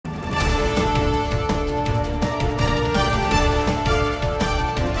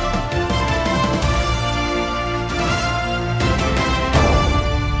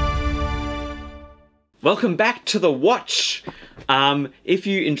Welcome back to The Watch. If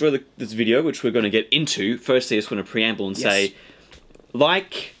you enjoy this video, which we're going to get into, firstly I just want to preamble and say,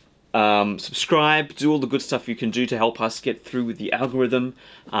 like, subscribe, do all the good stuff you can do to help us get through with the algorithm,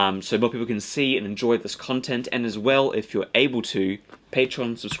 so more people can see and enjoy this content, and as well, if you're able to,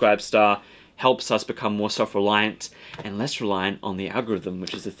 Patreon, subscribe star, helps us become more self-reliant and less reliant on the algorithm,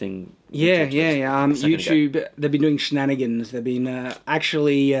 which is the thing. YouTube, they've been doing shenanigans. They've been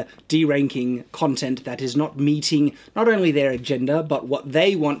actually deranking content that is not meeting not only their agenda, but what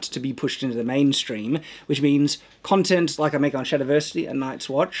they want to be pushed into the mainstream, which means content like I make on Shadiversity and Night's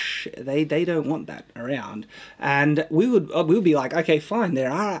Watch, they don't want that around. And we would be like, okay, fine,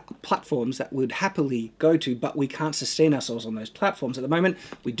 there are platforms that we'd happily go to, but we can't sustain ourselves on those platforms at the moment.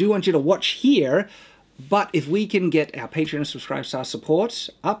 We do want you to watch here, but if we can get our Patreon and Subscribe Star support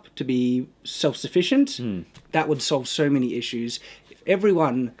up to be self-sufficient, that would solve so many issues. If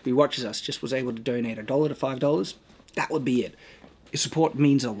everyone who watches us just was able to donate $1 to $5, that would be it. Your support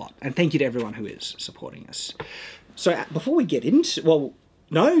means a lot, and thank you to everyone who is supporting us. So before we get into, well,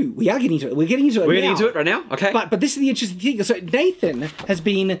 no, we are getting into it. We're getting into it. We're getting into it right now. Okay. But this is the interesting thing. So Nathan has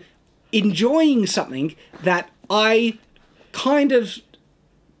been enjoying something that I kind of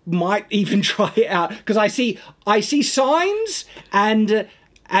might even try out, because I see signs and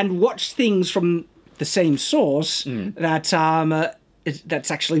watch things from the same source that's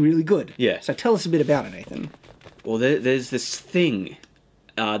actually really good. Yeah. So tell us a bit about it, Nathan. Well, there's this thing,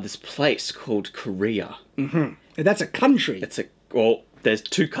 this place called Korea. That's a country. Well, there's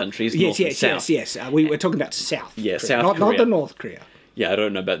two countries, North and South. Yes. We're talking about South. Yeah, Korea. South Korea. Not the North Korea. Yeah, I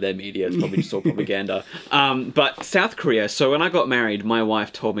don't know about their media. It's probably just all propaganda. But South Korea, so when I got married, my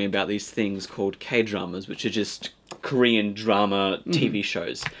wife told me about these things called K-dramas, which are just Korean drama TV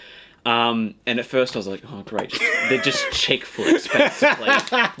shows. And at first I was like, oh, great. They're just chick flicks, basically,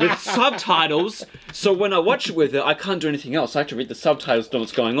 with subtitles. So when I watch it with her, I can't do anything else. I have to read the subtitles to know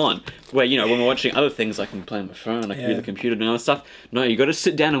what's going on. Where, you know, when we're watching other things, I can play on my phone, I can use the computer and other stuff. No, you got to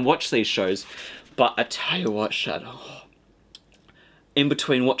sit down and watch these shows. But I tell you what, Shad, in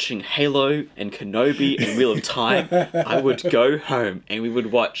between watching Halo and Kenobi and Wheel of Time, I would go home and we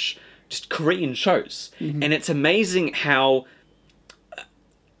would watch just Korean shows. And it's amazing how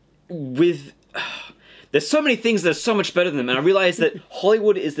there's so many things that are so much better than them, and I realize that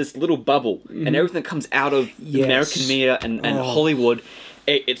Hollywood is this little bubble, and everything that comes out of the American media and Hollywood,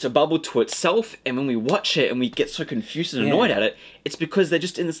 it's a bubble to itself, and when we watch it and we get so confused and annoyed at it, it's because they're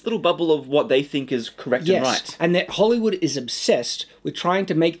just in this little bubble of what they think is correct and right. And that Hollywood is obsessed with trying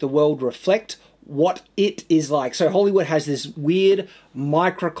to make the world reflect what it is like. So Hollywood has this weird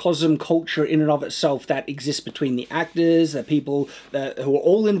microcosm culture in and of itself that exists between the actors, the people who are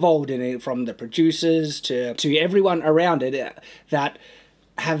all involved in it, from the producers to everyone around it, that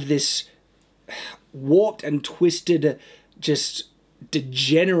have this warped and twisted, just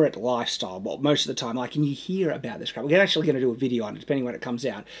degenerate lifestyle most of the time. Like, and you hear about this crap. We're actually going to do a video on it, depending when it comes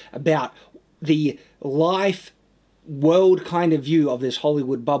out, about the world kind of view of this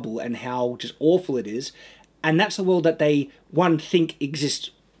Hollywood bubble and how just awful it is. And that's the world that they, think exists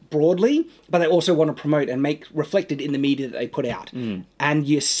broadly, but they also want to promote and make reflected in the media that they put out. And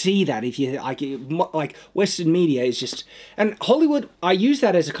you see that if you like Western media is just, and Hollywood, I use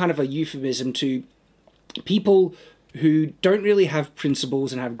that as a kind of a euphemism to people who don't really have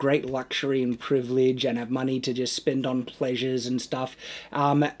principles and have great luxury and privilege and have money to just spend on pleasures and stuff.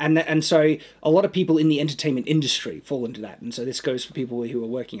 And so a lot of people in the entertainment industry fall into that. And so this goes for people who are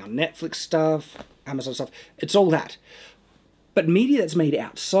working on Netflix stuff, Amazon stuff. It's all that. But media that's made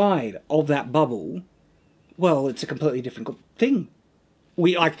outside of that bubble, well, it's a completely different thing.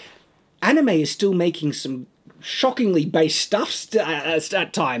 Anime is still making some shockingly base stuff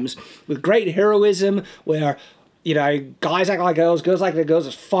at times, with great heroism, where, you know, guys act like girls, girls like girls.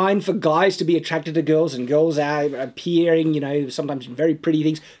 It's fine for guys to be attracted to girls, and girls are appearing, you know, sometimes in very pretty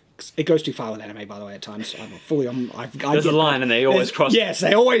things. It goes too far with anime, by the way, at times. I'm fully on. There's a line, and they always cross. Yes,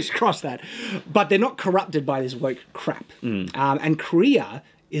 they always cross that. But they're not corrupted by this woke crap. And Korea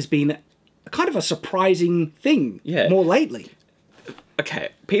has been kind of a surprising thing more lately. Okay,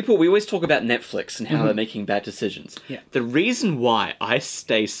 we always talk about Netflix and how they're making bad decisions. The reason why I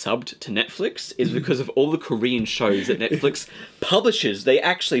stay subbed to Netflix is because of all the Korean shows that Netflix publishes. They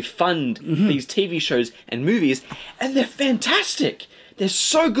actually fund these TV shows and movies, and they're fantastic. They're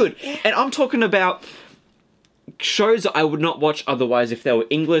so good. And I'm talking about shows that I would not watch otherwise if they were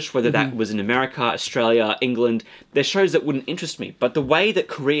English, whether that was in America, Australia, England. They're shows that wouldn't interest me. But the way that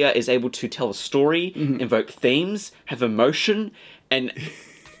Korea is able to tell a story, invoke themes, have emotion, and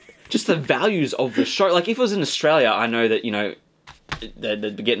just the values of the show. Like, if it was in Australia, I know that, you know,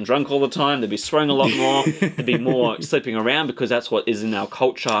 they'd be getting drunk all the time. They'd be swearing a lot more. There'd be more sleeping around because that's what is in our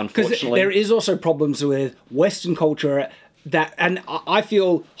culture, unfortunately. Because there is also problems with Western culture and I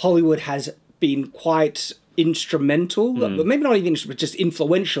feel Hollywood has been quite instrumental, but maybe not even but just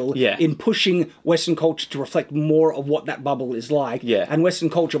influential in pushing Western culture to reflect more of what that bubble is like. And Western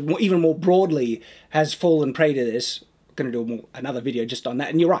culture, even more broadly, has fallen prey to this. I'm going to do another video just on that.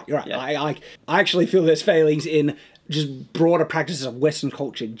 And you're right. I actually feel there's failings in just broader practices of Western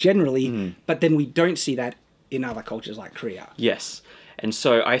culture generally, but then we don't see that in other cultures like Korea. Yes. And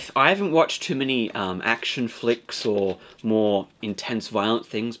so I haven't watched too many action flicks or more intense violent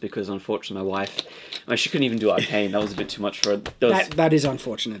things because unfortunately my wife, she couldn't even do arcane. That was a bit too much for her. That is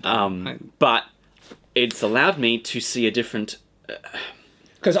unfortunate. But it's allowed me to see a different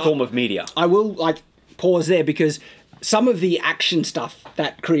form of media. I will pause there because some of the action stuff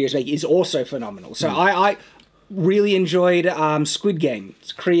that Korea is making is also phenomenal. So I really enjoyed Squid Game. It's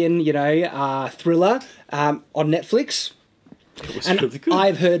a Korean, thriller on Netflix. And really good.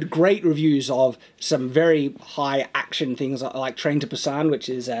 I've heard great reviews of some very high action things like Train to Busan, which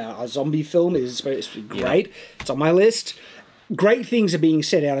is a zombie film. It's supposed to be great. Yeah. It's on my list. Great things are being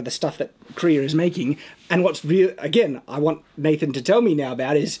said out of the stuff that Korea is making. And what's real, again, I want Nathan to tell me now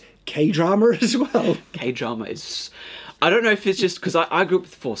about is K-drama as well. K-drama is... I don't know if it's just because I grew up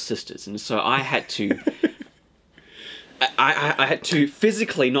with 4 sisters, and so I had to... I had to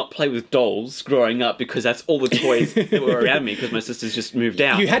physically not play with dolls growing up because that's all the toys that were around me because my sisters just moved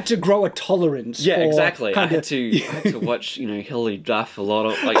out. You had to grow a tolerance. Yeah, exactly. I had to watch, Hilary Duff a lot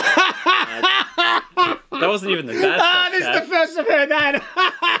of that wasn't even the bad stuff. This is the first I've heard that.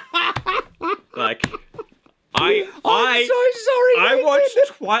 I'm so sorry. I watched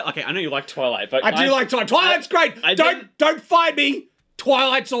Twilight. Okay, I know you like Twilight, but I do like Twilight. Twilight's great. Don't find me.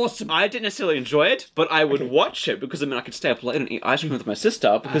 Twilight's awesome. I didn't necessarily enjoy it, but I would watch it because I could stay up late and eat ice cream with my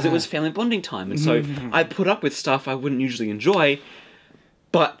sister because it was family bonding time. And so I put up with stuff I wouldn't usually enjoy.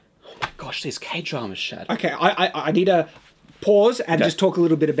 But, oh my gosh, these K-dramas, Shad. Okay, I need to pause and just talk a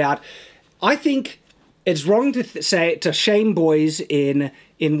little bit about... I think it's wrong to shame boys in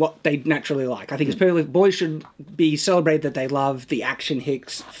what they naturally like. I think it's perfectly... Boys should be celebrated that they love the action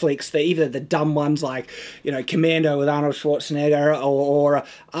flicks. They're either the dumb ones like, Commando with Arnold Schwarzenegger or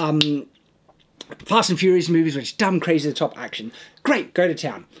Fast and Furious movies, which dumb, crazy, the top action. Great, go to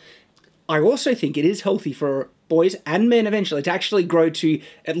town. I also think it is healthy for boys and men eventually to actually grow to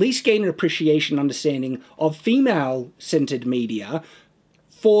at least gain an appreciation, understanding of female-centered media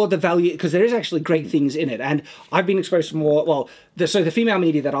for the value, because there is actually great things in it. And I've been exposed to more, the female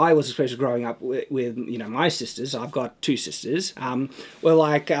media that I was exposed to growing up with my sisters, I've got 2 sisters, were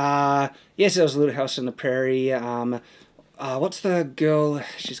like, yes, there was a Little House on the Prairie, what's the girl,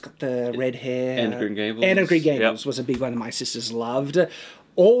 she's got the red hair? Anne of Green Gables. Anne of Green Gables was a big one that my sisters loved.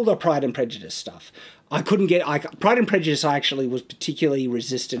 All the Pride and Prejudice stuff. I couldn't get... Pride and Prejudice I actually was particularly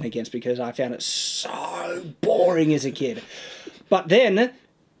resistant against because I found it so boring as a kid. But then...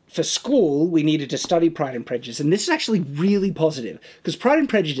 for school, we needed to study Pride and Prejudice, and this is actually really positive, because Pride and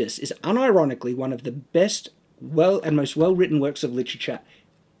Prejudice is unironically one of the best, and most well-written works of literature,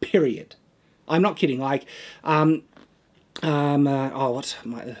 period. I'm not kidding, what's the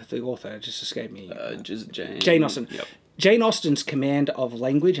author? It just escaped me. Jane Austen. Yep. Jane Austen's command of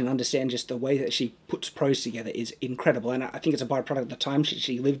language and understand just the way that she puts prose together is incredible. And I think it's a byproduct of the time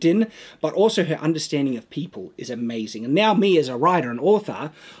she lived in, but also her understanding of people is amazing. And now me as a writer and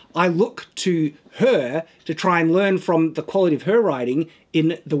author, I look to her to try and learn from the quality of her writing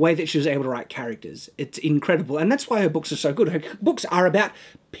in the way that she was able to write characters. It's incredible. And that's why her books are so good. Her books are about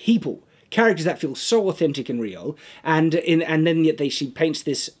people. Characters that feel so authentic and real, and then yet she paints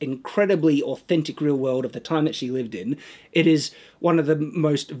this incredibly authentic real world of the time that she lived in. It is one of the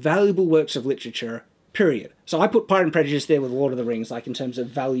most valuable works of literature, period. So I put Pride and Prejudice there with Lord of the Rings, in terms of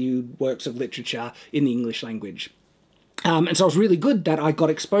valued works of literature in the English language. And so it was really good that I got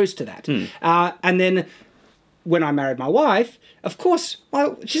exposed to that. And then when I married my wife, of course,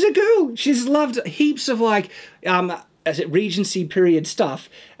 she's a girl. She's loved heaps of Regency period stuff,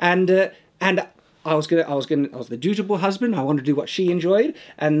 and I was the dutiful husband. I wanted to do what she enjoyed,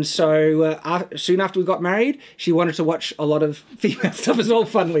 and so soon after we got married, she wanted to watch a lot of female stuff as well.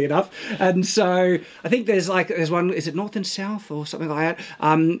 Funnily enough, and so I think there's one. Is it North and South or something like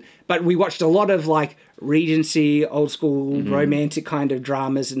that? But we watched a lot of Regency, old school, romantic kind of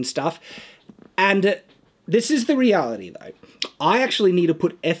dramas and stuff, and this is the reality though. I actually need to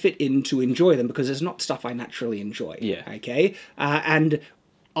put effort in to enjoy them because there's not stuff I naturally enjoy. Yeah. Okay. And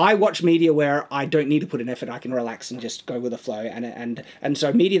I watch media where I don't need to put an effort. I can relax and just go with the flow. And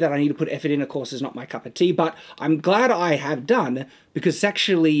so media that I need to put effort in, of course, is not my cup of tea. But I'm glad I have done, because it's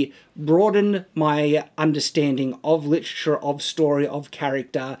actually broadened my understanding of literature, of story, of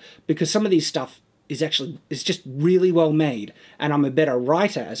character. Because some of these stuff is just really well made, and I'm a better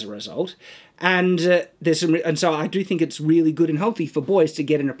writer as a result. And and so I do think it's really good and healthy for boys to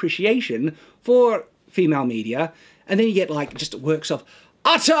get an appreciation for female media, and then you get like just works of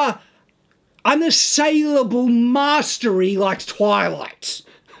utter, unassailable mastery like Twilight.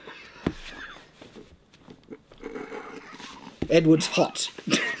 Edward's hot.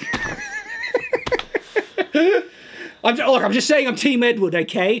 I'm just saying I'm Team Edward,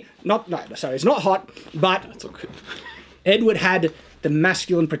 okay? Sorry, it's not hot, but That's all good. Edward had the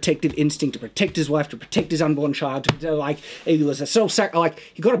masculine protective instinct to protect his wife, to protect his unborn child, he was a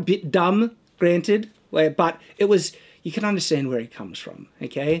he got a bit dumb, granted, but it was, you can understand where he comes from,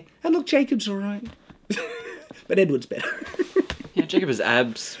 okay? And look, Jacob's all right. But Edward's better. Yeah, Jacob has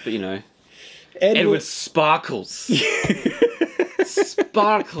abs, but Edward sparkles.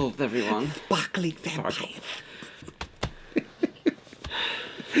 Sparkles, everyone. Sparkly vampire.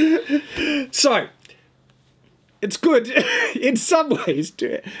 So, it's good in some ways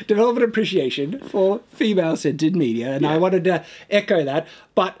to develop an appreciation for female-centered media, and I wanted to echo that,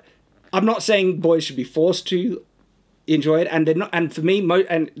 but I'm not saying boys should be forced to enjoy it, and they're not. And for me,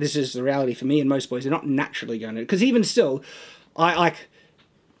 and this is the reality for me and most boys, they're not naturally going to. Because even still, Pride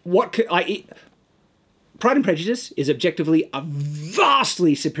and Prejudice is objectively a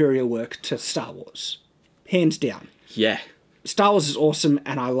vastly superior work to Star Wars, hands down. Yeah. Star Wars is awesome,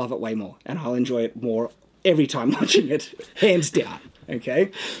 and I love it way more, and I'll enjoy it more every time watching it, hands down. Okay.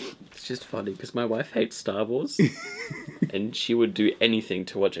 It's just funny because my wife hates Star Wars, and she would do anything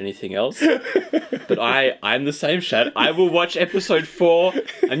to watch anything else. But I'm the same, Shad. I will watch Episode 4,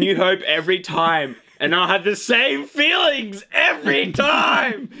 A New Hope, every time, and I'll have the same feelings every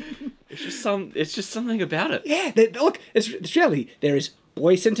time. It's just something about it. Yeah, look, it's reality. There is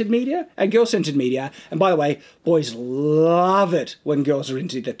boy-centered media and girl-centered media, and by the way, boys love it when girls are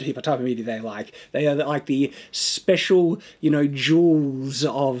into the type of media they like. They are like the special, jewels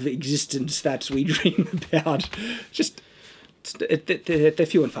of existence that we dream about. Just they're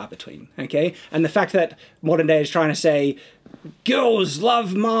few and far between, okay? And the fact that modern day is trying to say, girls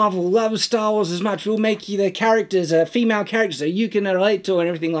love Marvel, love Star Wars as much, we'll make you the characters, female characters, so you can relate to and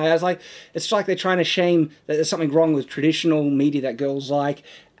everything like that. It's like they're trying to shame that there's something wrong with traditional media that girls like,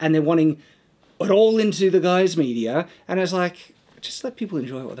 and they're wanting it all into the guys' media, and it's like, just let people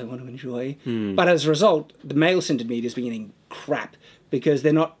enjoy what they want to enjoy. But as a result, the male-centered media is beginning crap, because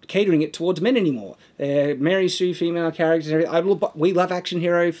they're not catering it towards men anymore. Mary Sue female characters and everything. We love action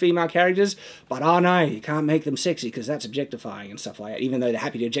hero female characters, but oh no, you can't make them sexy because that's objectifying and stuff like that, even though they're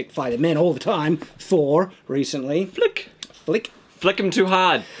happy to objectify the men all the time. Thor, recently. Flick them too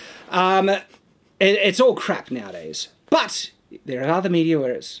hard. It's all crap nowadays. But there are other media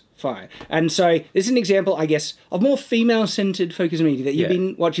where it's fine. And so this is an example, I guess, of more female-centered focus media that you've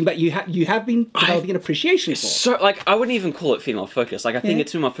been watching, but you have been developing an appreciation for. So, I wouldn't even call it female focus. I think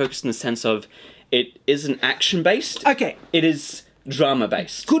it's female focused in the sense of it isn't action-based. Okay. It is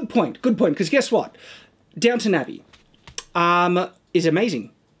drama-based. Good point, because guess what? Downton Abbey is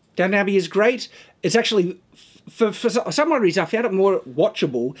amazing. Downton Abbey is great. It's actually, for some odd reason, I found it more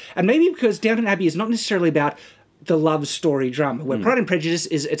watchable, and maybe because Downton Abbey is not necessarily about the love story drama, where Pride and Prejudice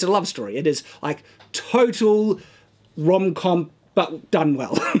it's a love story. It is like total rom-com, but done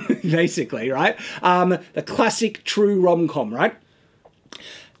well, basically, right? The classic true rom-com, right?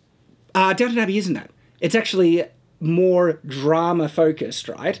 Downton Abbey isn't that. It's actually more drama-focused,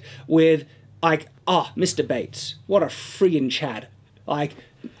 right? With, Mr. Bates. What a friggin' Chad.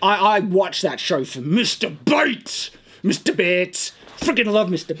 I watched that show for Mr. Bates! Mr. Bates! Friggin' love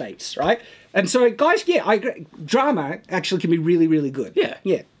Mr. Bates, right? And so, guys, I agree. Drama actually can be really, really good.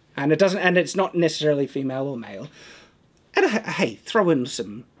 Yeah. And it's not necessarily female or male. And hey, throw in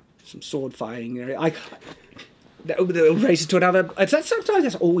some sword fighting. That'll raise it to another. Sometimes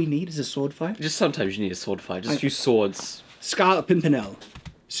that's all we need is a sword fight. Just sometimes you need a sword fight. Just a few swords. Scarlet Pimpernel,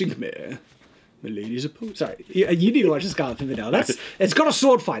 sing me, my lady's a poet. Sorry, you need to watch the Scarlet Pimpernel. It's got a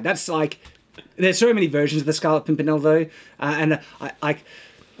sword fight. That's there's so many versions of the Scarlet Pimpernel though, and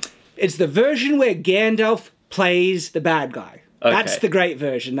it's the version where Gandalf plays the bad guy. Okay. That's the great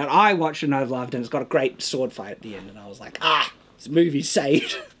version that I watched and I've loved, and it's got a great sword fight at the end, and I was like, this movie's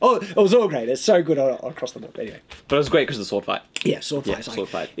saved. It was all great. It's so good across the board. Anyway. But it was great because of the sword fight. Yeah, sword fight. Sword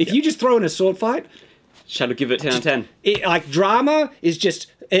fight. If you just throw in a sword fight... Shall I give it 10 out of 10? Drama is just...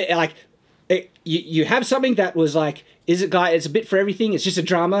 You have something that was like, it's a bit for everything, it's just a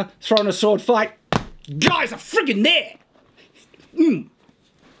drama, throwing a sword fight, guys are friggin' there!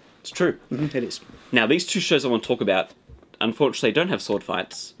 It's true. It is. Now, these two shows I want to talk about, unfortunately, don't have sword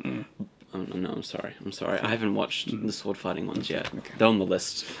fights. Oh, no, I'm sorry. I haven't watched the sword fighting ones yet. Okay. They're on the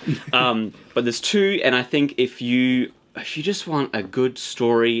list. But there's two, and I think if you just want a good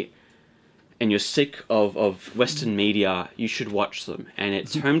story and you're sick of Western media, you should watch them. And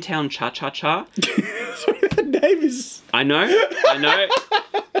it's Hometown Cha-Cha-Cha. That name is... I know.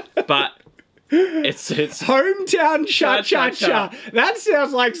 But it's Hometown Cha-Cha-Cha. That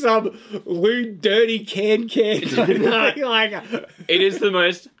sounds like some lewd, dirty can kind of thing. Like, it is the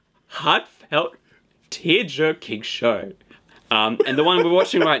most heartfelt, tear-jerking show. And the one we're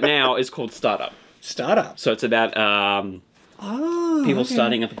watching right now is called Startup. Startup. So it's about people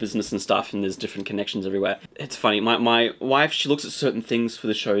starting up a business and stuff, and there's different connections everywhere. It's funny. My wife, she looks at certain things for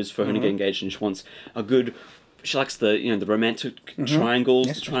the shows for her to get engaged, and she wants a good... She likes the the romantic triangles.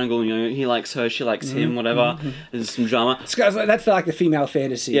 Yes. The triangle, he likes her, she likes him, whatever. There's some drama. That's like the female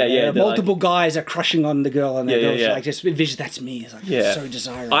fantasy. Yeah. Multiple guys are crushing on the girl, and the girl's like, just vision. That's me. It's like, so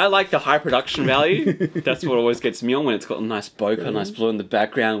desirable. I like the high production value. That's what always gets me on, when it's got a nice bokeh, nice blue in the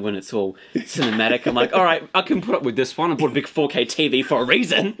background, when it's all cinematic. I'm like, all right, I can put up with this one. I bought a big 4K TV for a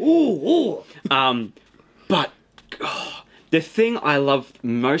reason. Ooh. But the thing I love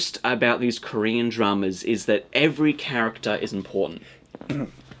most about these Korean dramas is that every character is important.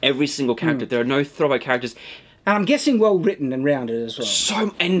 Every single character. There are no throwaway characters. And I'm guessing well written and rounded as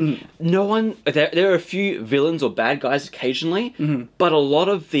well. No one... There are a few villains or bad guys occasionally, but a lot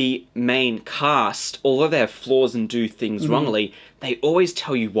of the main cast, although they have flaws and do things wrongly, they always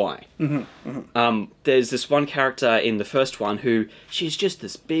tell you why. There's this one character in the first one who... She's just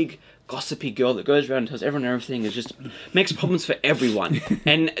this big... gossipy girl that goes around and tells everyone everything, and just makes problems for everyone.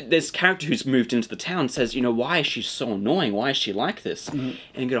 And this character who's moved into the town says, why is she so annoying? Why is she like this? And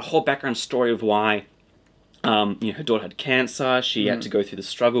you get a whole background story of why her daughter had cancer. She had to go through the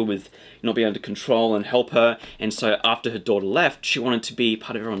struggle with not being able to control and help her. And so after her daughter left, she wanted to be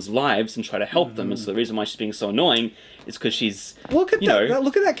part of everyone's lives and try to help them. And so the reason why she's being so annoying is because she's, look at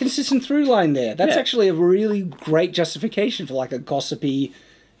that consistent through line there. That's actually a really great justification for like a gossipy...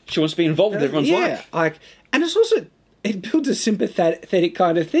 She wants to be involved with everyone's life. And it's also, it builds a sympathetic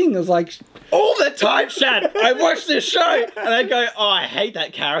kind of thing. It's like... All the time, Shad, I watch this show, and I go, I hate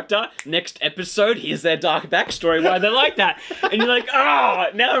that character. Next episode, here's their dark backstory, why they're like that. And you're like,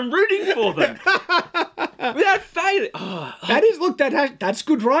 now I'm rooting for them. Without failing. That's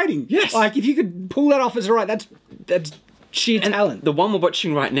good writing. Yes. Like, if you could pull that off as a writer, that's sheer talent. The one we're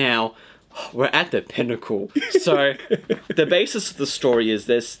watching right now... We're at the pinnacle. So, the basis of the story is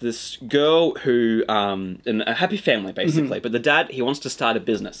this girl who, in a happy family, basically, but the dad, he wants to start a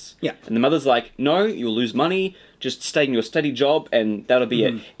business. Yeah. And the mother's like, no, you'll lose money, just stay in your steady job, and that'll be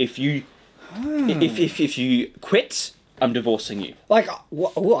it. If you quit, I'm divorcing you. Like,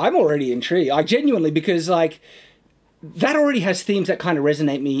 well, I'm already intrigued. Like, genuinely, because, like... That already has themes that kind of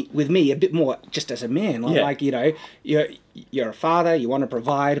resonate with me a bit more just as a man. Like, you're a father, you want to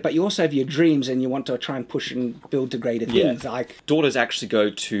provide, but you also have your dreams and you want to try and push and build to greater things. Like, daughters actually go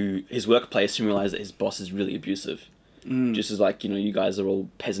to his workplace and realize that his boss is really abusive. Just as like, you guys are all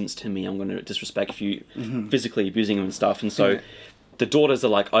peasants to me, I'm going to disrespect you, physically abusing him and stuff. And so the daughters are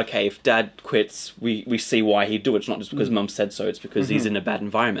like, okay, if dad quits, we see why he'd do it. It's not just because mum said so, it's because he's in a bad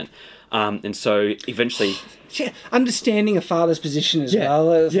environment. And so eventually... understanding a father's position as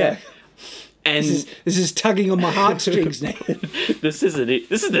well. Like, and this is tugging on my heartstrings, Nathan. This isn't it.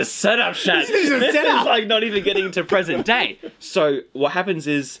 This is the setup, Shad. This is like not even getting to present day. So what happens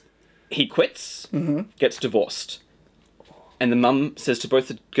is he quits, gets divorced. And the mum says to both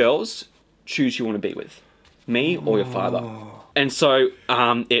the girls, choose who you want to be with. Me or your father. And so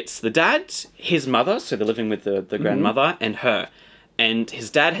it's the dad, his mother, so they're living with the grandmother, and her. And his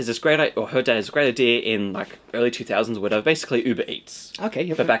dad has this her dad has a great idea in like early 2000s or whatever, basically Uber Eats. Okay.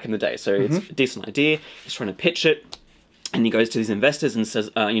 Yep. But back in the day. So it's a decent idea. He's trying to pitch it. And he goes to these investors and says,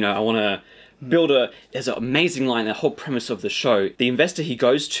 I want to build there's an amazing line, the whole premise of the show. The investor he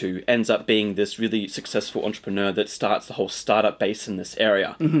goes to ends up being this really successful entrepreneur that starts the whole startup base in this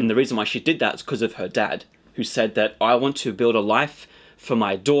area. And the reason why she did that is because of her dad, who said that I want to build a life for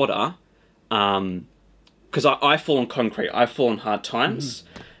my daughter, because I fall on concrete, I fall on hard times.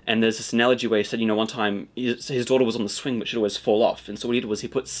 And there's this analogy where he said, one time his daughter was on the swing, but she'd always fall off. And so what he did was he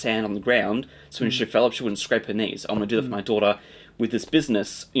put sand on the ground, so when she fell off, she wouldn't scrape her knees. I'm going to do that for my daughter with this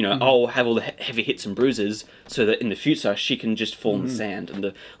business. I'll have all the heavy hits and bruises so that in the future she can just fall in the sand. And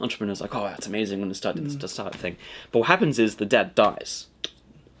the entrepreneur's like, oh, that's amazing, I'm going to start this thing. But what happens is the dad dies.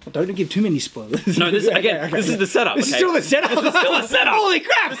 Don't give too many spoilers. No, this this is the setup. This is still the setup. This is still the setup. Holy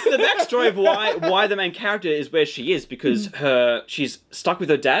crap! This is the backstory of why the main character is where she is, because she's stuck with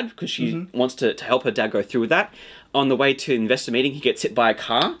her dad because she wants to help her dad go through with that. On the way to the investor meeting, he gets hit by a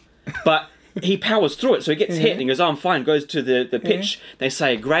car, but he powers through it, so he gets hit and he goes, "Oh, I'm fine." Goes to the pitch. They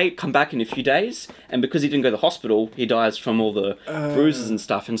say, "Great, come back in a few days." And because he didn't go to the hospital, he dies from all the bruises and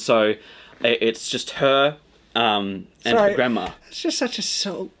stuff. And so it's just her. And her grandma. It's just such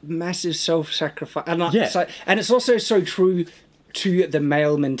a massive self-sacrifice, and and it's also so true to the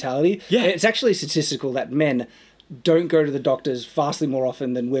male mentality. Yeah, it's actually statistical that men don't go to the doctors vastly more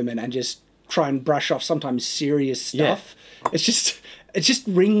often than women, and just try and brush off sometimes serious stuff. Yeah. It just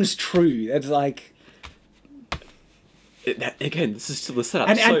rings true. It's like again, this is still the setup.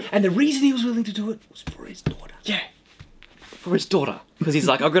 And the reason he was willing to do it was for his daughter. Yeah. For his daughter, because he's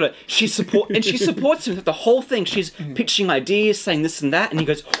like, she supports him the whole thing. She's pitching ideas, saying this and that, and he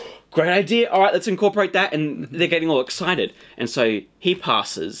goes, "Great idea! All right, let's incorporate that." And they're getting all excited, and so he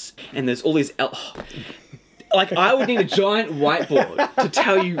passes, and there's all these. Like, I would need a giant whiteboard to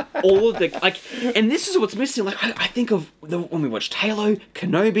tell you all of the and this is what's missing. Like, I think of when we watched Halo,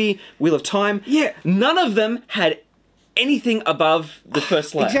 Kenobi, Wheel of Time. Yeah, none of them had anything above the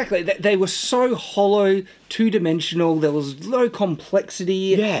first layer. Exactly. They were so hollow, two-dimensional. There was low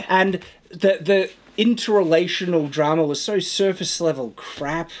complexity. Yeah. And the interrelational drama was so surface-level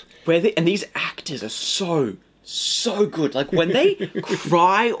crap. And these actors are so good. Like, when they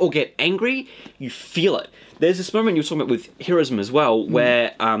cry or get angry, you feel it. There's this moment you were talking about with Heroism as well,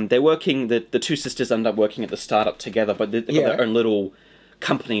 where they're working, the two sisters end up working at the startup together, but they've got their own little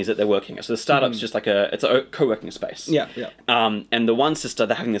companies that they're working at. So the startup's just like it's a co-working space. Yeah, yeah. And the one sister,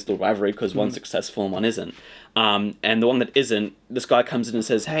 they're having this little rivalry because one's successful and one isn't. And the one that isn't, this guy comes in and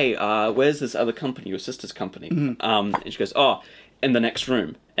says, "Hey, where's this other company, your sister's company?" And she goes, "Oh, in the next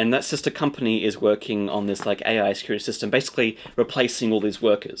room." And that sister company is working on this like AI security system, basically replacing all these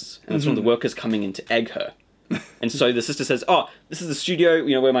workers. And it's one of the workers coming in to egg her. And so the sister says, "Oh, this is the studio,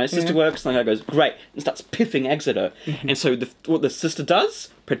 where my sister works." And the guy goes, "Great," and starts piffing eggs at her. And so what the sister does,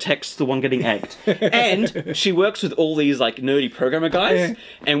 protects the one getting egged. And she works with all these like nerdy programmer guys.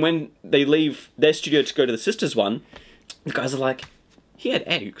 And when they leave their studio to go to the sister's one, the guys are like, "He had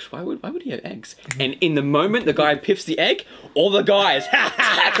eggs. Why would he have eggs?" And in the moment the guy piffs the egg, all the guys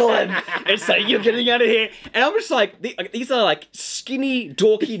tackle him and say, "You're getting out of here." And I'm just like, these are like skinny,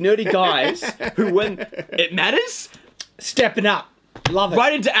 dorky, nerdy guys who, when it matters, stepping up. Love it.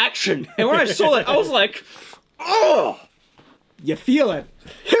 Right into action. And when I saw that, I was like, oh! You feel it.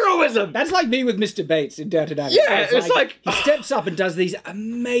 Heroism! That's like me with Mr. Bates in Downton Abbey. Yeah, it's like he steps up and does these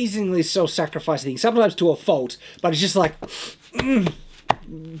amazingly self-sacrificing things, sometimes to a fault, but it's just like...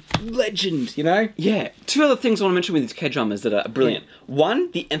 legend, Yeah. Two other things I want to mention with these K-dramas that are brilliant. One,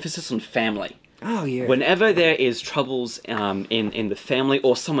 the emphasis on family. Oh, yeah. Whenever there is troubles in the family,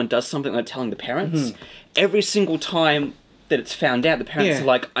 or someone does something like telling the parents, every single time that it's found out, the parents are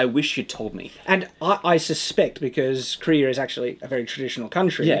like, "I wish you'd told me." And I suspect, because Korea is actually a very traditional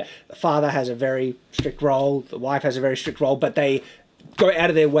country, the father has a very strict role, the wife has a very strict role, but they go out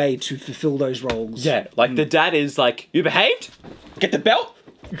of their way to fulfill those roles. Yeah, like the dad is like, "You behaved? Get the belt?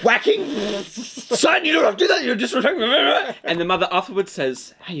 Whacking? Son, you don't have to do that, you're disrespectful." And the mother afterwards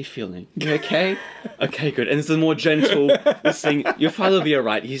says, "How you feeling? You okay?" "Okay, good." And it's the more gentle, this thing, "Your father will be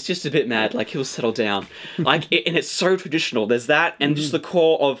alright, he's just a bit mad, like he'll settle down." And it's so traditional. There's that, and just the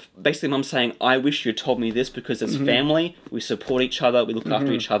core of basically mum saying, "I wish you told me this, because as family, we support each other, we look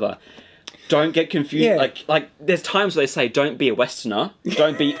after each other. Don't get confused." Yeah. Like there's times where they say, "Don't be a Westerner.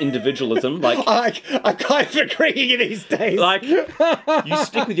 Don't be individualism." Like I kind of agree these days. Like, you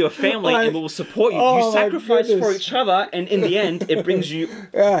stick with your family and we'll support you. You sacrifice for each other, and in the end, it brings you,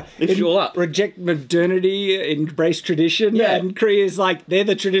 lifts you all up. Reject modernity, embrace tradition. Yeah. And Korea's like, they're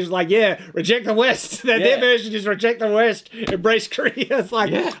the tradition. Like, reject the West. Their version is reject the West, embrace Korea. It's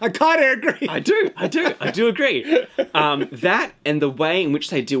like, I kind of agree. I do agree. That and the way in which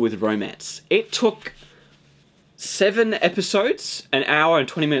they deal with romance. It took 7 episodes, an hour and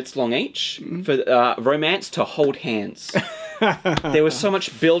 20 minutes long each, for romance to hold hands. There was so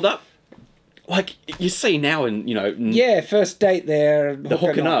much build-up. Like, you see now in, first date they're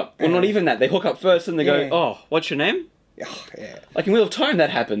hooking up. Well, not even that. They hook up first and they go, "Oh, what's your name?" Oh, yeah. Like in Wheel of Time,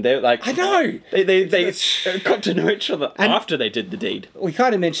 that happened. They're like, I know. They got to know each other after they did the deed. We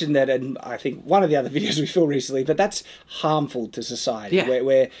kind of mentioned that, and I think one of the other videos we filmed recently, but that's harmful to society.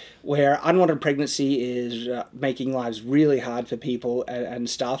 Yeah. Where unwanted pregnancy is making lives really hard for people and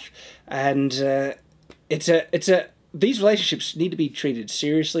stuff, and these relationships need to be treated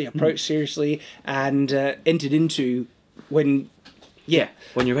seriously, approached seriously, and entered into when Yeah,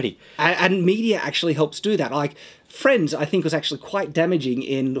 when you're ready. And media actually helps do that. Like, Friends, I think, was actually quite damaging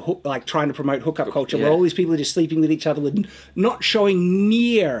in like trying to promote hookup culture, where all these people are just sleeping with each other and not showing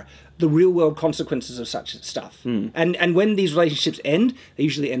near the real world consequences of such stuff. And when these relationships end, they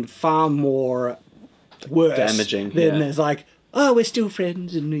usually end far more worse, damaging. Than there's like, oh, we're still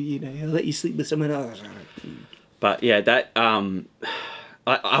friends, and I'll let you sleep with someone else. But yeah, that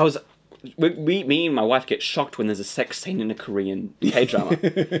I was. Me and my wife get shocked when there's a sex scene in a Korean K-drama.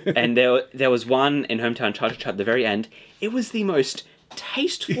 And there was one in Hometown Cha-Cha-Cha at the very end. It was the most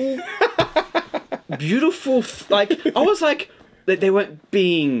tasteful, beautiful, like, I was like, they weren't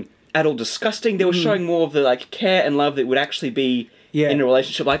being at all disgusting. They were showing more of the, like, care and love that would actually be in a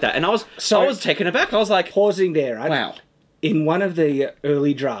relationship like that. And I was taken aback. I was like... Pausing there, right? Wow. In one of the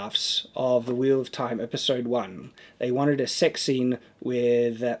early drafts of The Wheel of Time, episode 1, they wanted a sex scene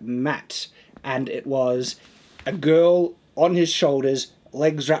with Matt, and it was a girl on his shoulders,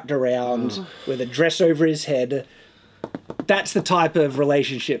 legs wrapped around, with a dress over his head. That's the type of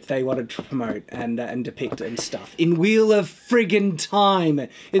relationship they wanted to promote and depict and stuff. In Wheel of Friggin' Time,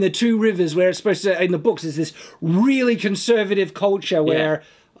 in the Two Rivers, where it's supposed to, in the books, is this really conservative culture where...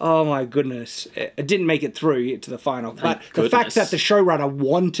 Oh my goodness. It didn't make it through to the final. But the fact that the showrunner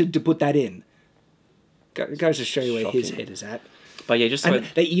wanted to put that in goes to show you where his head is at. But yeah, just and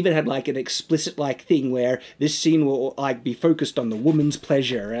they even had like an explicit like thing where this scene will like be focused on the woman's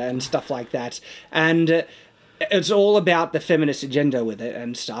pleasure and stuff like that. And it's all about the feminist agenda with it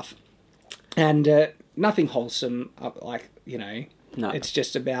and stuff. And nothing wholesome, like, no. It's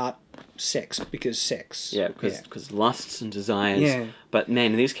just about sex because sex. Yeah, because lusts and desires. Yeah. But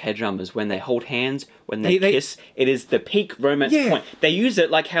man, in these K-dramas, when they hold hands, when they kiss, it is the peak romance point. They use it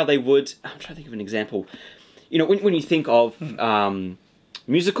like how they would... I'm trying to think of an example. When you think of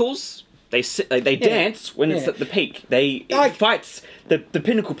musicals, they dance when it's at the peak. It fights. The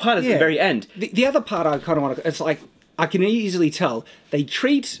pinnacle part is the very end. The other part I kind of want to... It's like, I can easily tell, they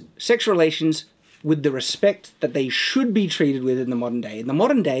treat sexual relations with the respect that they should be treated with in the modern day. In the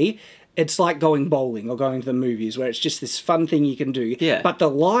modern day, it's like going bowling or going to the movies, where it's just this fun thing you can do. Yeah. But the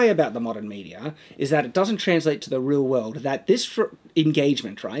lie about the modern media is that it doesn't translate to the real world, that this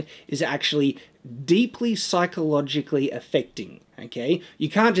engagement, right, is actually deeply psychologically affecting, okay? You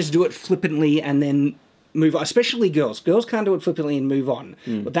can't just do it flippantly and then move on, especially girls. Girls can't do it flippantly and move on.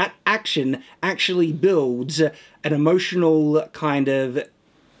 But that action actually builds an emotional kind of,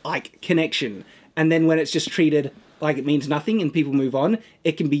 like, connection. And then when it's just treated like it means nothing and people move on,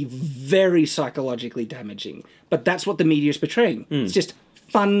 it can be very psychologically damaging. But that's what the media is portraying. It's just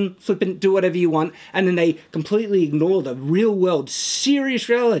fun, flippant, do whatever you want. And then they completely ignore the real world, serious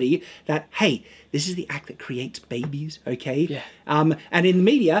reality that, hey, this is the act that creates babies, okay? Yeah. And in the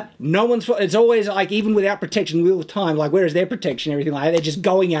media, no one's... It's always like, even without protection, Wheel of Time, like, where is their protection, everything like that? They're just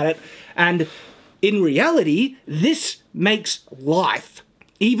going at it. And in reality, this makes life...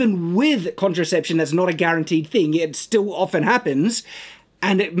 Even with contraception, that's not a guaranteed thing. It still often happens,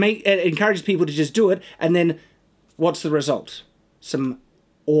 and it encourages people to just do it. And then, what's the result? Some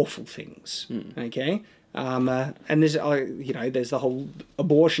awful things. Okay, and there's there's the whole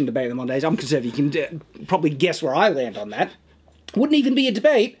abortion debate in the modern days. I'm conservative. You can probably guess where I land on that. Wouldn't even be a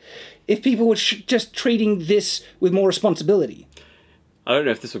debate if people were just treating this with more responsibility. I don't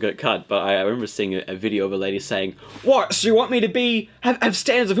know if this will get cut, but I remember seeing a video of a lady saying, "What? So you want me to have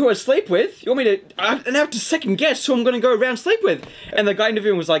standards of who I sleep with? You want me to... I have to second guess who I'm going to go around sleep with?" And the guy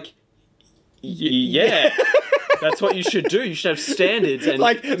interviewing was like, "Yeah, that's what you should do. You should have standards and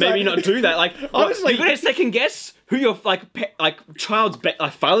maybe not do that. Like, honestly, you're going to second guess who your child's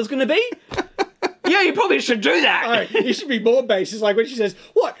father's going to be? Yeah, you probably should do that." Oh, it should be more based. It's like when she says,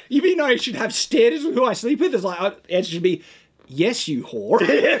 "What? You mean I should have standards with who I sleep with?" It's like, the answer should be, "Yes, you whore."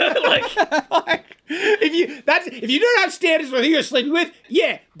 If you don't have standards with who you're sleeping with,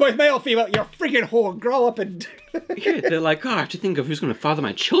 yeah, both male or female, you're a freaking whore. Grow up and... Yeah, they're like, I have to think of who's going to father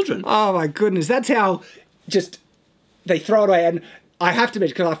my children. Oh my goodness, that's how just they throw it away. And I have to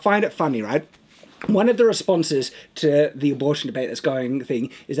mention, because I find it funny, right? One of the responses to the abortion debate that's going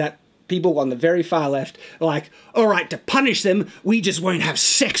thing is that people on the very far left are like, all right, to punish them, we just won't have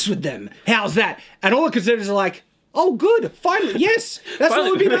sex with them. How's that? And all the conservatives are like, oh, good. Finally, yes. That's what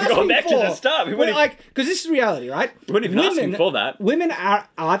we've been asking for. Back to the start. Because this is reality, right? We wouldn't even asking for that. Women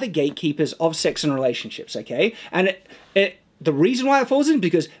are the gatekeepers of sex and relationships, okay? And the reason why it falls in is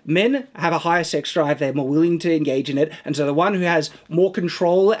because men have a higher sex drive. They're more willing to engage in it. And so the one who has more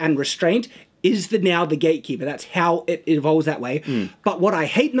control and restraint is now the gatekeeper. That's how it evolves that way. But what I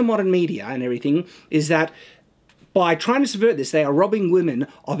hate in the modern media and everything is that by trying to subvert this, they are robbing women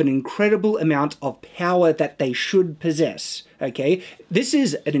of an incredible amount of power that they should possess. Okay? This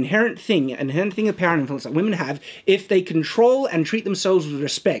is an inherent thing of power and influence that women have if they control and treat themselves with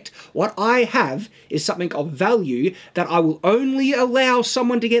respect. What I have is something of value that I will only allow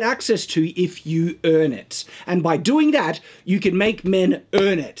someone to get access to if you earn it. And by doing that, you can make men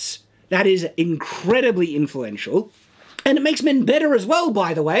earn it. That is incredibly influential. And it makes men better as well,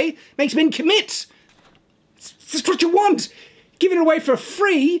 by the way. It makes men commit. That's what you want. Giving it away for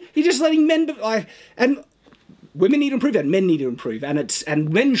free, you're just letting men... and women need to improve and men need to improve. And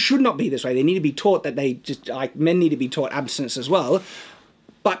men should not be this way. They need to be taught that men need to be taught abstinence as well.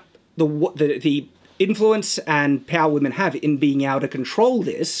 But the influence and power women have in being able to control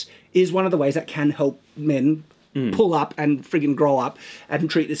this is one of the ways that can help men pull up and friggin' grow up and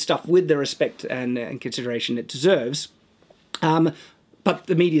treat this stuff with the respect and consideration it deserves. But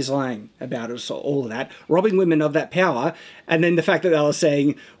the media's lying about it, so all of that, robbing women of that power, and then the fact that they were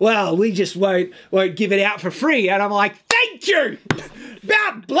saying, well, we just won't give it out for free, and I'm like, thank you!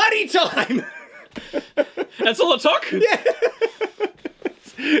 About bloody time! That's all it took? Yeah.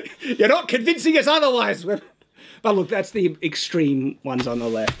 You're not convincing us otherwise. But look, that's the extreme ones on the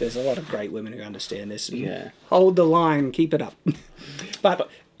left. There's a lot of great women who understand this. And hold the line, keep it up. But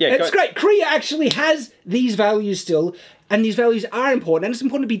yeah, it's great. Korea actually has these values still, and these values are important, and it's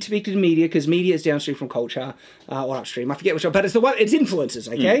important to be depicted in media because media is downstream from culture, or upstream. I forget which one, but it's influences.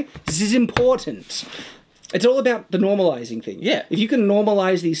 Okay, this is important. It's all about the normalizing thing. Yeah. If you can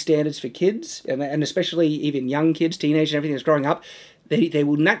normalize these standards for kids, and especially even young kids, teenagers, and everything that's growing up, they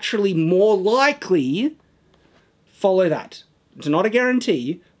will naturally more likely follow that. It's not a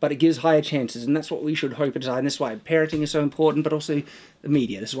guarantee, but it gives higher chances, and that's what we should hope and desire. And that's why parenting is so important, but also the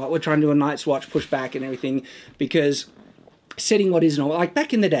media. This is what we're trying to do on Night's Watch, push back and everything, because setting what is normal, like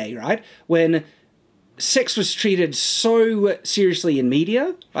back in the day, right, when sex was treated so seriously in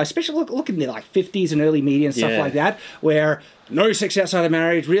media, especially look in the like 50s and early media and stuff like that, where no sex outside of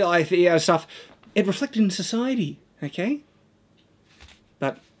marriage, real life stuff, it reflected in society, okay?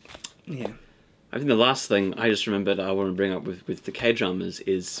 But, yeah. I think the last thing I just remembered I want to bring up with the K-dramas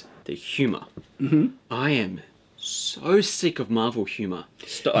is the humour. I am so sick of Marvel humour.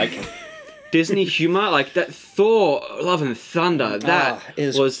 Like, Disney humour, like that Thor, Love and Thunder, that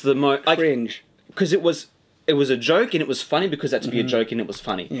was the most... Cringe. Because it was a joke and it was funny because that to be a joke and it was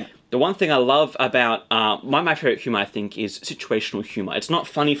funny. Yeah. The one thing I love about... my favourite humour, I think, is situational humour. It's not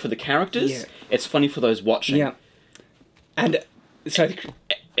funny for the characters, it's funny for those watching. Yeah. And so...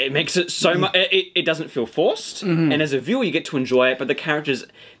 It makes it so much... It doesn't feel forced, and as a viewer you get to enjoy it, but the characters...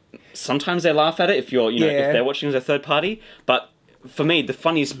 Sometimes they laugh at it if you're, if they're watching as a third party, but for me, the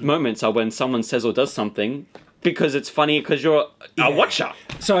funniest moments are when someone says or does something because it's funny because you're a watcher.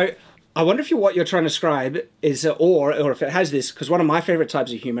 So... I wonder if what you're trying to describe is, or if it has this, because one of my favourite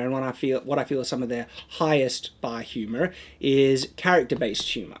types of humour, and what I feel is some of their highest bar humour, is character-based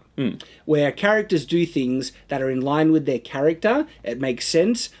humour, where characters do things that are in line with their character. It makes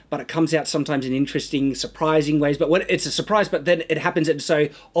sense, but it comes out sometimes in interesting, surprising ways. But when it's a surprise, but then it happens, and so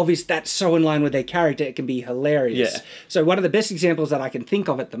obvious that's so in line with their character, it can be hilarious. Yeah. So one of the best examples that I can think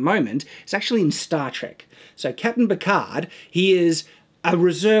of at the moment is actually in Star Trek. So Captain Picard, he is a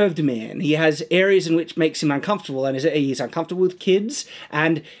reserved man. He has areas in which makes him uncomfortable, and he's uncomfortable with kids,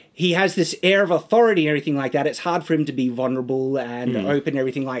 and he has this air of authority and everything like that. It's hard for him to be vulnerable and open and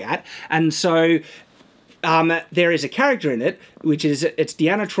everything like that. And so there is a character in it, which is, it's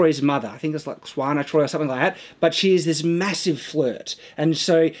Deanna Troy's mother. I think it's like Swana Troy or something like that. But she is this massive flirt. And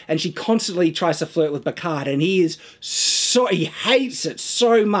she constantly tries to flirt with Picard, and he hates it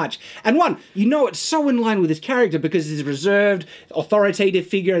so much. And it's so in line with his character because he's a reserved, authoritative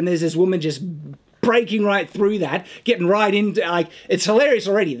figure, and there's this woman just breaking right through that, getting right into, like, it's hilarious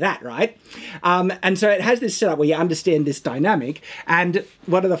already, that, right? And so it has this setup where you understand this dynamic, and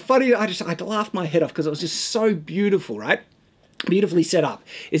one of the funny, I laughed my head off because it was just so beautiful, right? Beautifully set up,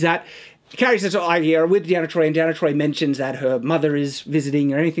 is that the characters are here with Deanna Troy, and Deanna Troy mentions that her mother is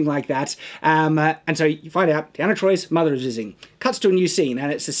visiting or anything like that. And so you find out Deanna Troy's mother is visiting. Cuts to a new scene,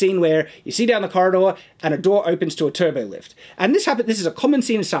 and it's the scene where you see down the corridor and a door opens to a turbo lift. And this is a common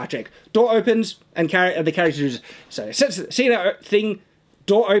scene in Star Trek. Door opens and the characters... So see that thing,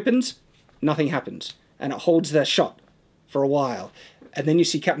 door opens, nothing happens. And it holds the shot for a while. And then you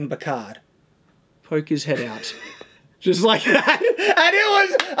see Captain Picard poke his head out. Just like that. And it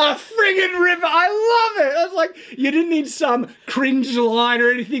was a friggin' rip. I love it. I was like, you didn't need some cringe line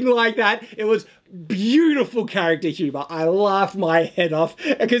or anything like that. It was beautiful character humor. I laughed my head off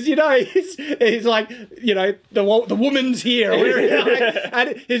because he's like the woman's here,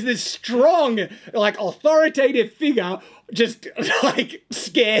 and is this strong like authoritative figure just like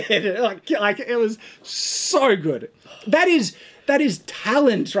scared, like it was so good. That is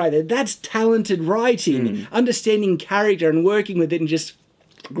talent right there. That's talented writing, understanding character and working with it in just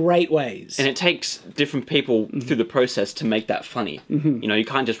great ways. And it takes different people through the process to make that funny. You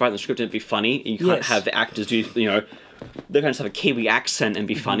can't just write the script and it be funny. You can't have the actors do, they can't just have a Kiwi accent and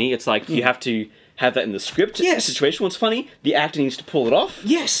be funny. It's like you have to have that in the script situation when it's funny. The actor needs to pull it off.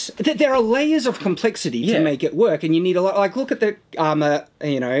 Yes, there are layers of complexity to make it work, and you need a lot. Like, look at the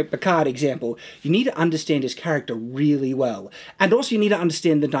Picard example. You need to understand his character really well, and also you need to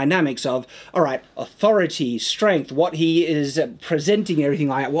understand the dynamics of authority, strength, what he is presenting, everything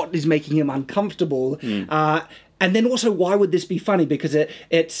like that, what is making him uncomfortable. And then also, why would this be funny? Because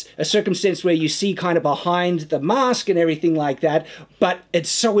it's a circumstance where you see kind of behind the mask and everything like that, but it's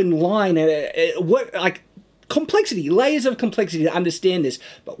so in line and like complexity, layers of complexity to understand this.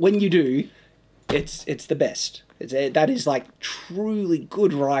 But when you do, it's the best. That is like truly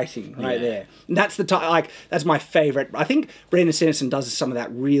good writing right there. And that's that's my favorite. I think Brandon Sanderson does some of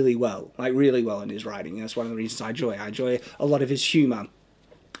that really well, in his writing. And that's one of the reasons I enjoy a lot of his humor.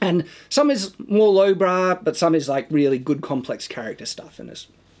 And some is more lowbrow, but some is like really good, complex character stuff, and it's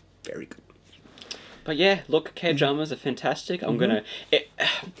very good. But yeah, look, K-dramas are fantastic.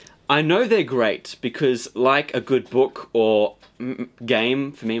 I know they're great because, like a good book or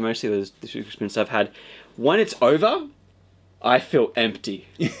game, for me, mostly the experience I've had, when it's over, I feel empty.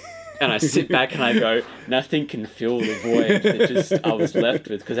 And I sit back and I go, nothing can fill the void that I was left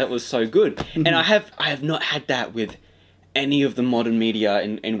with, because that was so good. And I have not had that with any of the modern media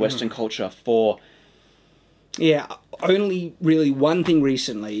in Western culture for... Yeah, only really one thing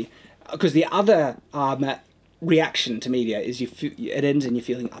recently, because the other reaction to media is it ends and you're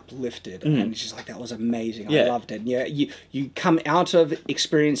feeling uplifted, and it's just like, that was amazing, I loved it. Yeah, you come out of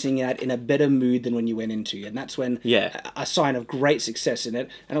experiencing that in a better mood than when you went into, and that's when a sign of great success in it,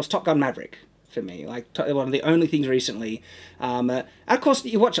 and it was Top Gun Maverick. For me, like one of the only things recently, of course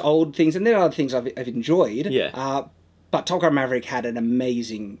you watch old things, and there are other things I've enjoyed. But Top Gun Maverick had an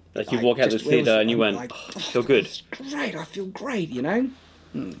amazing... Like, you walk out of the theatre and you went, I feel good. Great, I feel great,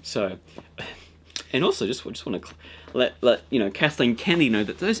 So, and also, just want to let Kathleen Kennedy know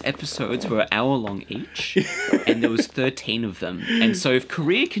that those episodes were an hour long each, and there was 13 of them. And so if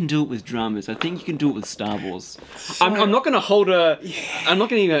Korea can do it with dramas, I think you can do it with Star Wars. So, I'm not going to hold her... I'm not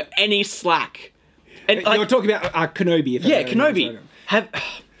going to give her any slack. And, you're talking about Kenobi. Kenobi.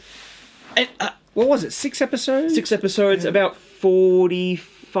 What was it, 6 episodes? 6 episodes, about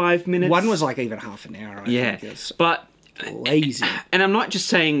 45 minutes. One was like even half an hour, I think. But... lazy. And I'm not just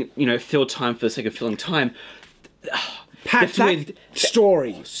saying, fill time for the sake of filling time. Packed with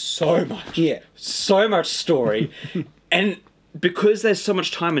story. So much. Yeah. So much story. And because there's so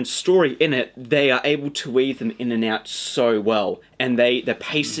much time and story in it, they are able to weave them in and out so well. And the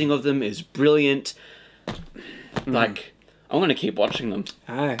pacing of them is brilliant. Like... I'm going to keep watching them.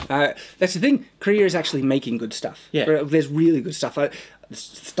 That's the thing. Korea is actually making good stuff. Yeah. There's really good stuff.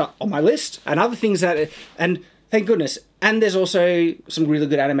 Stuff on my list, and other things and thank goodness. And there's also some really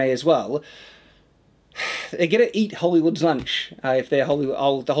good anime as well. They get to eat Hollywood's lunch if they're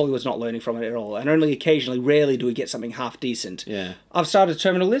Hollywood. The Hollywood's not learning from it at all. And only occasionally, rarely do we get something half decent. Yeah. I've started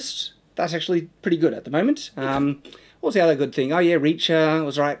Terminal List. That's actually pretty good at the moment. What was the other good thing? Oh yeah, Reacher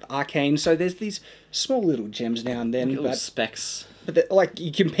was right. Arcane. So there's these small little gems now and then. Little specks. But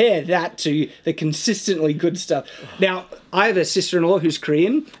you compare that to the consistently good stuff. Now, I have a sister-in-law who's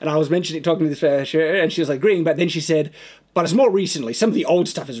Korean, and I was talking to this and she was agreeing, but then she said, but it's more recently. Some of the old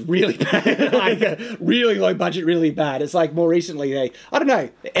stuff is really bad. really low budget, really bad. It's like more recently I don't know,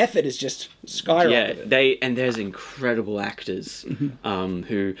 the effort is just skyrocketed. Yeah, and there's incredible actors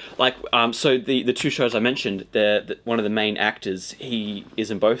who, so the 2 shows I mentioned, one of the main actors, he is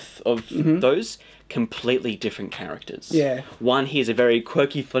in both of those. Completely different characters. Yeah. One, he's a very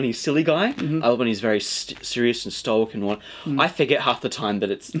quirky, funny, silly guy. Other one, he's very serious and stoic and I forget half the time that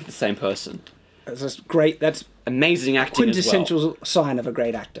it's the same person. That's just great. That's amazing acting as well. Quintessential sign of a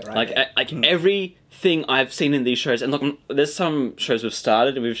great actor, right? Everything I've seen in these shows, and look, there's some shows we've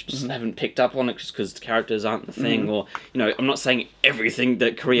started and we just haven't picked up on it just because the characters aren't the thing, or I'm not saying everything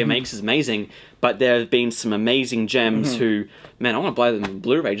that Korea makes is amazing, but there have been some amazing gems who, man, I want to buy them in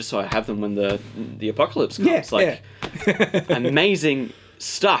Blu-ray just so I have them when the apocalypse comes. Amazing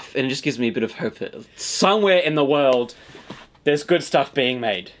stuff, and it just gives me a bit of hope that somewhere in the world there's good stuff being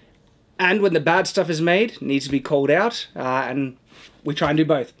made. And when the bad stuff is made, it needs to be called out, and we try and do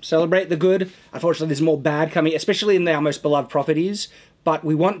both. Celebrate the good. Unfortunately, there's more bad coming, especially in our most beloved properties, but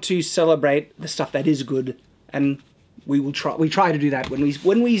we want to celebrate the stuff that is good, and we try to do that when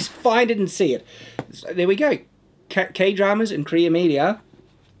we find it and see it. So there we go. K-dramas and Korea media.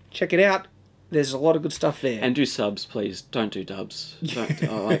 Check it out. There's a lot of good stuff there. And do subs, please. Don't do dubs.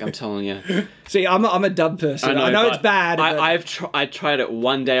 Like I'm telling you. See, I'm a dub person. I know it's bad. I tried it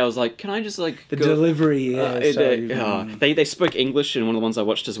one day. I was like, can I just like the delivery? They spoke English in one of the ones I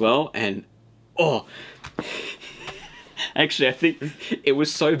watched as well, and actually, I think it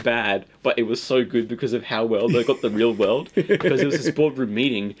was so bad, but it was so good because of how well they got the real world. Because it was this boardroom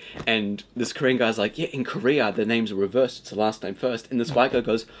meeting, and this Korean guy's like, yeah, in Korea, the names are reversed. It's the last name first. And this white guy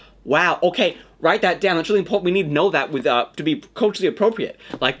goes, wow, okay, write that down. It's really important. We need to know that with to be culturally appropriate.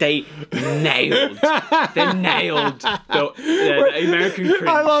 Like, they nailed the American cringe.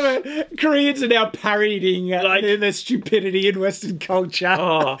 I love it. Koreans are now parodying their stupidity in Western culture.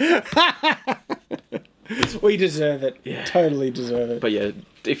 Oh. We deserve it. Yeah. Totally deserve it. But yeah,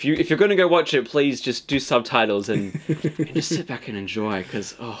 if you're going to go watch it, please just do subtitles and just sit back and enjoy,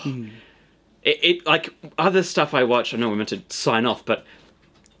 because it like other stuff I watch, I know we're meant to sign off, but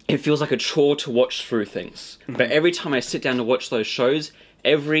it feels like a chore to watch through things. But every time I sit down to watch those shows,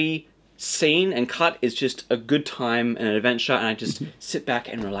 every scene and cut is just a good time and an adventure, and I just sit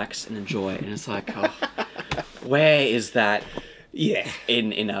back and relax and enjoy. And it's like, where is that? Yeah,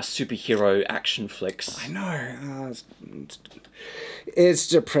 in our superhero action flicks. I know. It's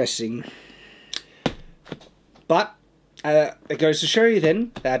depressing. But it goes to show you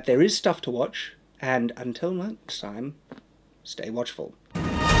then that there is stuff to watch. And until next time, stay watchful.